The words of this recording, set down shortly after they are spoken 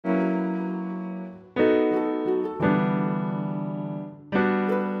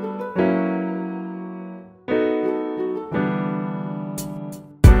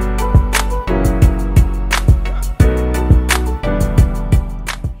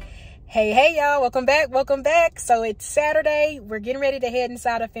Hey y'all, welcome back. So it's Saturday. We're getting ready to head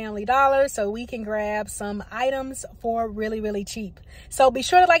inside of Family Dollar so we can grab some items for really cheap. So be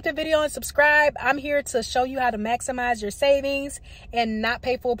sure to like the video and subscribe. I'm here to show you how to maximize your savings and not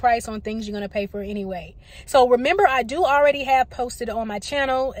pay full price on things you're going to pay for anyway. So remember, I do already have posted on my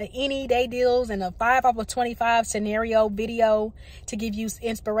channel any day deals and a 5 off of 25 scenario video to give you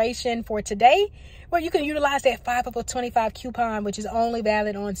inspiration for today, where you can utilize that 5 off of 25 coupon, which is only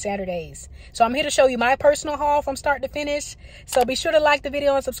valid on Saturdays. So I'm here to show you my personal haul from start to finish. So be sure to like the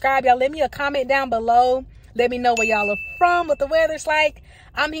video and subscribe. Y'all leave me a comment down below. Let me know where y'all are from, what the weather's like.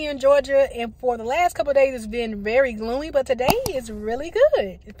 I'm here in Georgia, and for the last couple of days, it's been very gloomy, but today is really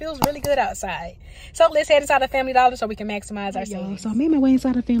good. It feels really good outside. So let's head inside of Family Dollar so we can maximize our savings. So I made my way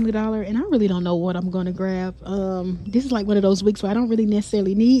inside of Family Dollar, and I really don't know what I'm going to grab. This is like one of those weeks where I don't really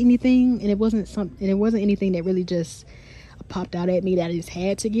necessarily need anything, and it wasn't anything that really just popped out at me that I just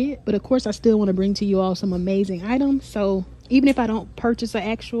had to get. But of course, I still want to bring to you all some amazing items. So even if I don't purchase an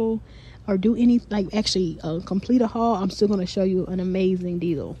actual or do any complete a haul, I'm still going to show you an amazing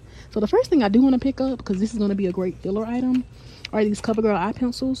deal. So the first thing I do want to pick up, because this is going to be a great filler item, are these CoverGirl eye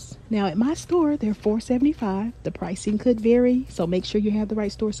pencils. Now at my store, they're $4.75. The pricing could vary, so make sure you have the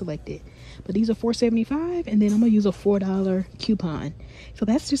right store selected. But these are $4.75, and then I'm gonna use a $4 coupon. So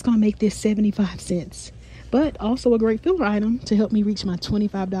that's just gonna make this 75 cents. But also a great filler item to help me reach my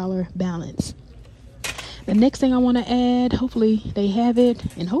 $25 balance. The next thing I want to add, hopefully they have it,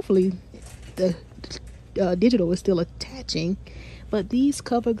 and hopefully the digital is still attaching, but these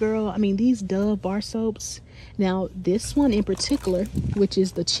these Dove bar soaps. Now this one in particular, which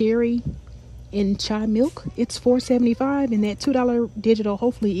is the cherry and chai milk, it's $4.75, and that $2 digital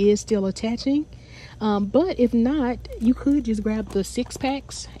hopefully is still attaching. But if not, you could just grab the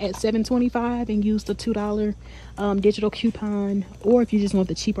 6-packs at $7.25 and use the $2 digital coupon. Or if you just want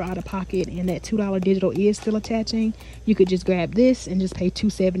the cheaper out of pocket and that $2 digital is still attaching, you could just grab this and just pay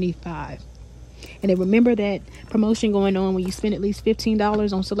 $2.75. And then remember that promotion going on when you spend at least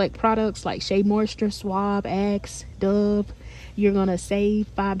 $15 on select products like Shea Moisture, SWAGBUCKS, Dove. You're gonna save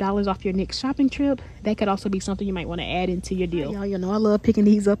 $5 off your next shopping trip. That could also be something you might want to add into your deal. Y'all, you know I love picking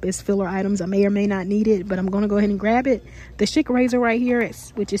these up as filler items. I may or may not need it, but I'm gonna go ahead and grab it. The Chic razor right here,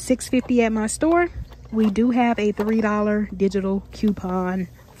 which is $6.50 at my store, we do have a $3 digital coupon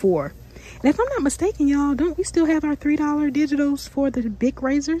for. And if I'm not mistaken, y'all, don't we still have our $3 digitals for the big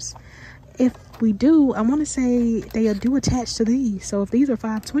razors? If we do, I want to say they do attach to these. So if these are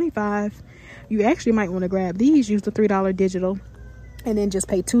 $5.25, you actually might want to grab these, use the $3 digital, and then just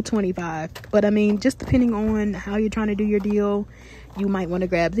pay $2.25. But I mean, just depending on how you're trying to do your deal, you might want to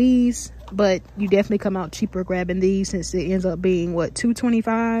grab these, but you definitely come out cheaper grabbing these, since it ends up being what,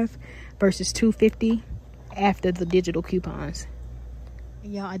 $2.25 versus $2.50 after the digital coupons.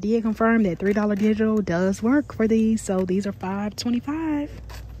 Y'all, I did confirm that $3 digital does work for these, so these are $5.25.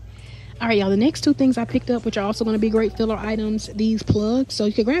 All right, y'all, the next two things I picked up, which are also going to be great filler items, these plugs. So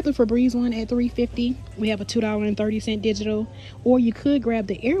you could grab the Febreze one at $3.50. We have a $2.30 digital. Or you could grab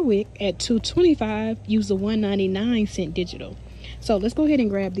the Airwick at $2.25, use the $1.99 digital. So let's go ahead and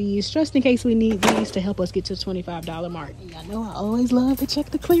grab these, just in case we need these to help us get to the $25 mark. Y'all know I always love to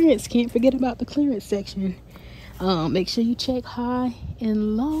check the clearance. Can't forget about the clearance section. Make sure you check high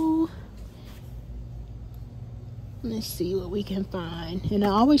and low. Let's see what we can find. And I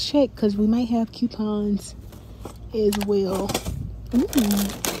always check because we might have coupons as well.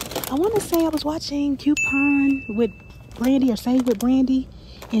 I want to say I was watching Coupon with Brandy, or Save with Brandy,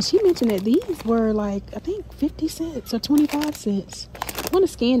 and she mentioned that these were like, I think 50 cents or 25 cents. I want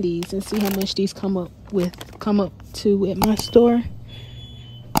to scan these and see how much these come up to at my store.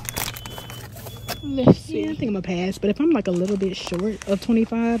 Let's see. I think I'm gonna pass, but if I'm like a little bit short of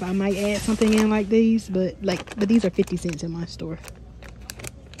 25, I might add something in like these, but these are 50 cents in my store.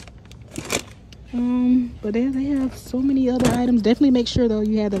 But they have so many other items. Definitely make sure though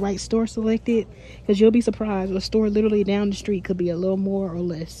you have the right store selected, because you'll be surprised. A store literally down the street could be a little more or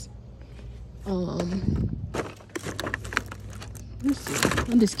less. Let's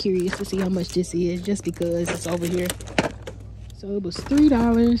see. I'm just curious to see how much this is, just because it's over here. So it was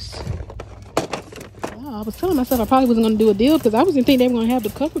 $3. I was telling myself I probably wasn't going to do a deal, because I wasn't thinking they were going to have the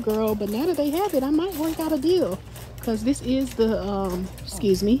CoverGirl, but now that they have it, I might work out a deal, because this is the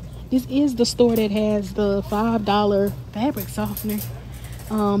this is the store that has the $5 fabric softener.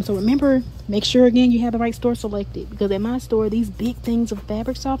 So remember, make sure again you have the right store selected, because at my store, these big things of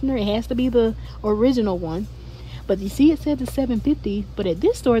fabric softener, it has to be the original one. But you see it says it's $7.50, but at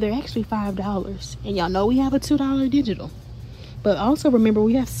this store they're actually $5, and y'all know we have a $2 digital. But also remember,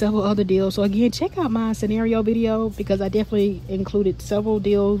 we have several other deals. So again, check out my scenario video, because I definitely included several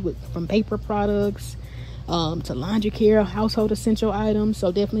deals from paper products to laundry care, household essential items.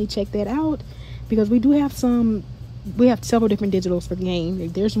 So definitely check that out, because we have several different digitals for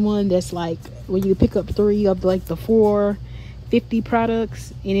game. There's one that's like when you pick up 3 of like the 450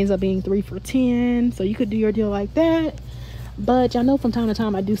 products, it ends up being 3 for $10. So you could do your deal like that. But y'all know from time to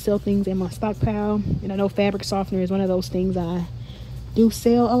time I do sell things in my stockpile, and I know fabric softener is one of those things I do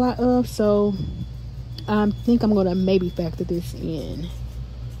sell a lot of. So I think I'm gonna maybe factor this in.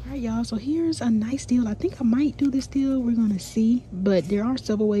 All right, y'all, so here's a nice deal. I think I might do this deal, we're gonna see, but there are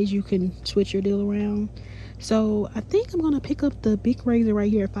several ways you can switch your deal around. So I think I'm gonna pick up the big razor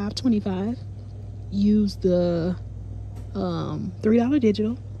right here at $5.25, use the $3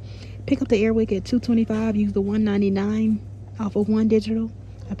 digital, pick up the airwick at $2.25, use the $1.99 off of 1 digital.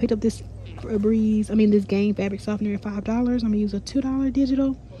 I picked up this this Gain fabric softener at $5. I'm gonna use a $2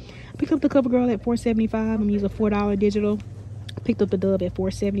 digital. I picked up the CoverGirl at $4.75. I'm gonna use a $4 digital. I picked up the Dove at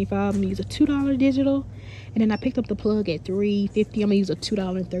 $4.75. I'm gonna use a $2 digital. And then I picked up the plug at $3.50. I'm gonna use a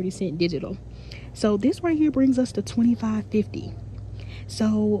 $2.30 digital. So this right here brings us to $25.50.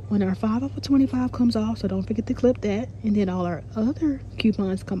 So when our 5 off of 25 comes off, so don't forget to clip that, and then all our other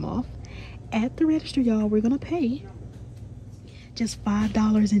coupons come off at the register, y'all, we're gonna pay just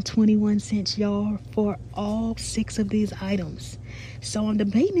 $5.21, y'all, for all 6 of these items. So I'm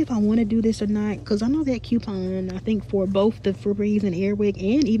debating if I want to do this or not, because I know that coupon, I think for both the Febreze and Airwick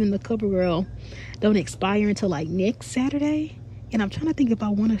and even the CoverGirl, don't expire until like next Saturday. And I'm trying to think if I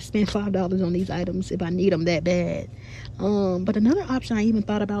want to spend $5 on these items, if I need them that bad. But another option I even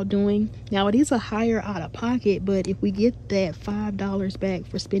thought about doing, now it is a higher out of pocket, but if we get that $5 back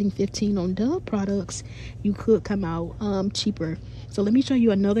for spending $15 on Dove products, you could come out cheaper. So let me show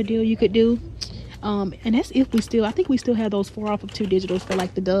you another deal you could do. And that's if I think we still have those 4 off of 2 digitals for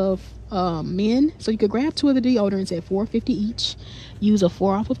like the Dove men. So you could grab 2 of the deodorants at $4.50 each, use a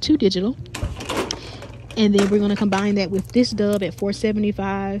 4 off of 2 digital. And then we're going to combine that with this Dove at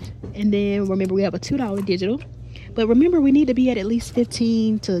 $4.75. And then remember, we have a $2 digital. But remember, we need to be at least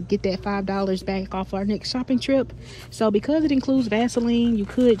 15 to get that $5 back off our next shopping trip. So because it includes Vaseline, you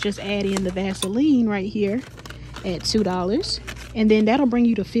could just add in the Vaseline right here at $2. And then that'll bring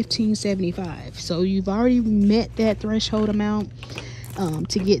you to $15.75. So you've already met that threshold amount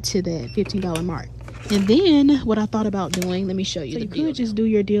to get to that $15 mark. And then what I thought about doing, let me show you. So you could just do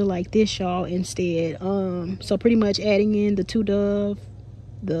your deal like this, y'all, instead. So pretty much adding in the 2 Dove,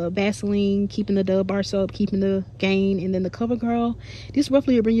 the Vaseline, keeping the Dove bar soap, keeping the Gain, and then the CoverGirl. This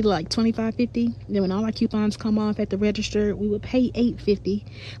roughly will bring you to like $25.50. Then when all our coupons come off at the register, we would pay $8.50.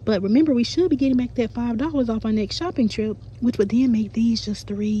 But remember, we should be getting back that $5 off our next shopping trip, which would then make these just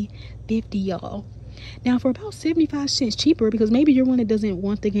 $3.50, y'all. Now for about 75 cents cheaper, because maybe you're one that doesn't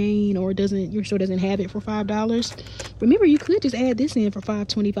want the Gain, or your store doesn't have it for $5. Remember, you could just add this in for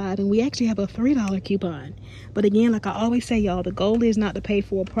 $5.25, and we actually have a $3 coupon. But again, like I always say, y'all, the goal is not to pay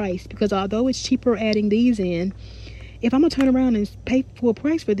full price, because although it's cheaper adding these in, if I'm gonna turn around and pay full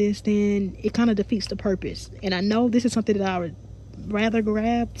price for this, then it kind of defeats the purpose. And I know this is something that I would rather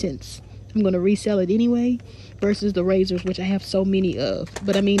grab, since I'm going to resell it anyway, versus the razors, which I have so many of.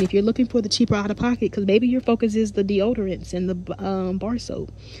 But I mean, if you're looking for the cheaper out of pocket, because maybe your focus is the deodorants and the bar soap,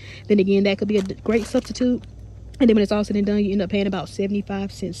 then again, that could be a great substitute. And then when it's all said and done, you end up paying about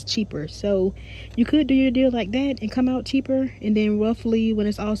 75 cents cheaper. So you could do your deal like that and come out cheaper. And then roughly when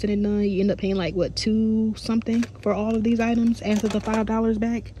it's all said and done, you end up paying like what, $2 something for all of these items after the $5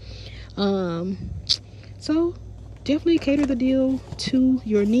 back. So definitely cater the deal to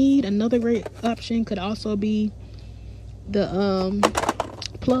your need. Another great option could also be the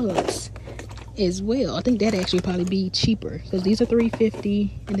plugs as well. I think that actually probably be cheaper, because these are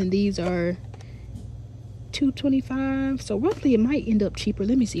 $3.50 and then these are $2.25. So roughly it might end up cheaper.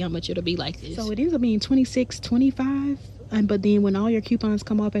 Let me see how much it'll be like this. So it ends up being $26.25. But then when all your coupons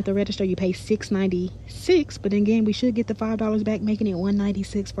come off at the register, you pay $6.96. But then again, we should get the $5 back, making it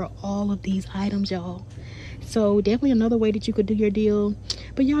 $1.96 for all of these items, y'all. So definitely another way that you could do your deal.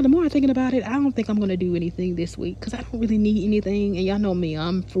 But y'all, the more I'm thinking about it, I don't think I'm going to do anything this week, because I don't really need anything. And y'all know me,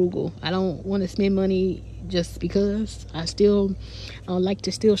 I'm frugal. I don't want to spend money just because. I still like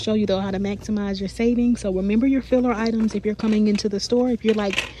to still show you though how to maximize your savings. So remember your filler items if you're coming into the store. If you're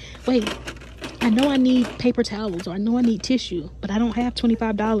like, wait, I know I need paper towels, or I know I need tissue, but I don't have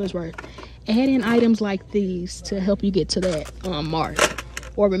 $25 worth. Add in items like these to help you get to that mark.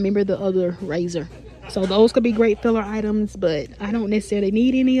 Or remember the other razor. So those could be great filler items, but I don't necessarily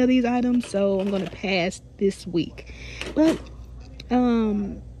need any of these items, so I'm going to pass this week. But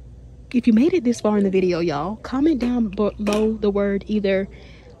if you made it this far in the video, y'all, comment down below the word either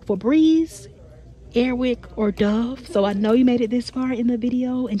Febreze, Airwick, or Dove, so I know you made it this far in the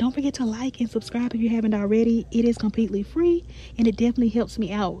video. And don't forget to like and subscribe if you haven't already. It is completely free and it definitely helps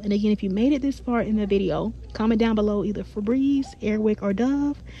me out. And again, if you made it this far in the video, comment down below either Febreze, Airwick, or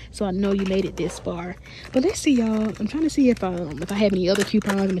Dove, so I know you made it this far. But let's see, y'all. I'm trying to see if I have any other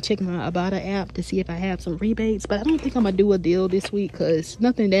coupons. I'm gonna check my IBOTTA app to see if I have some rebates, but I don't think I'm gonna do a deal this week because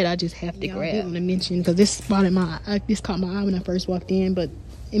nothing that I just have to grab. I want to mention because this caught my eye when I first walked in, but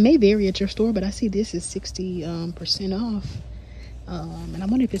it may vary at your store, but I see this is 60% off. And I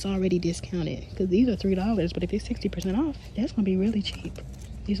wonder if it's already discounted because these are $3, but if it's 60% off, that's gonna be really cheap.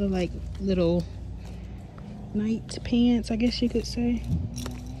 These are like little night pants, I guess you could say.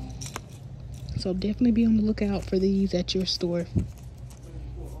 So definitely be on the lookout for these at your store.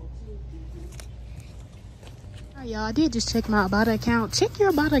 Alright, y'all, I did just check my IBOTTA account. Check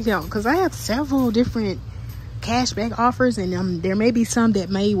your IBOTTA account because I have several different cashback offers, and there may be some that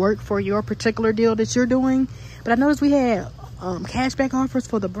may work for your particular deal that you're doing. But I noticed we had cashback offers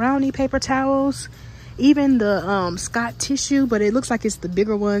for the brownie paper towels, even the Scott tissue, but it looks like it's the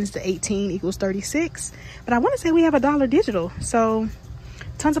bigger ones, the 18 equals 36. But I want to say we have $1 digital, so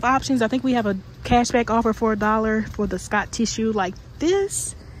tons of options. I think we have a cashback offer for $1 for the Scott tissue like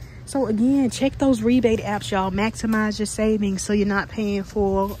this. So again, check those rebate apps, y'all. Maximize your savings so you're not paying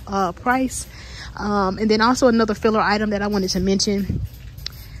full price. And then also another filler item that I wanted to mention,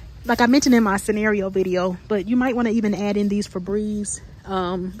 like I mentioned in my scenario video, but you might want to even add in these Febreze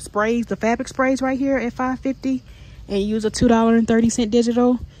sprays, the fabric sprays right here at $5.50, and use a $2.30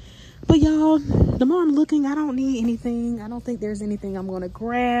 digital. But y'all, the more I'm looking, I don't need anything. I don't think there's anything I'm going to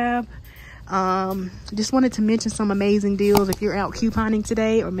grab. Just wanted to mention some amazing deals if you're out couponing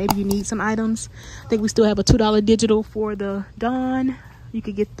today, or maybe you need some items. I think we still have a $2 digital for the Dawn. You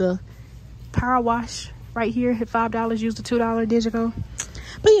could get the power wash right here at $5, use the $2 digital.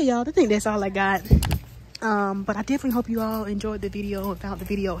 But yeah, y'all, I think that's all I got. But I definitely hope you all enjoyed the video and found the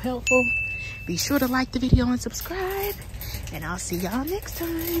video helpful. Be sure to like the video and subscribe, and I'll see y'all next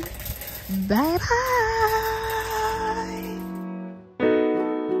time. Bye bye.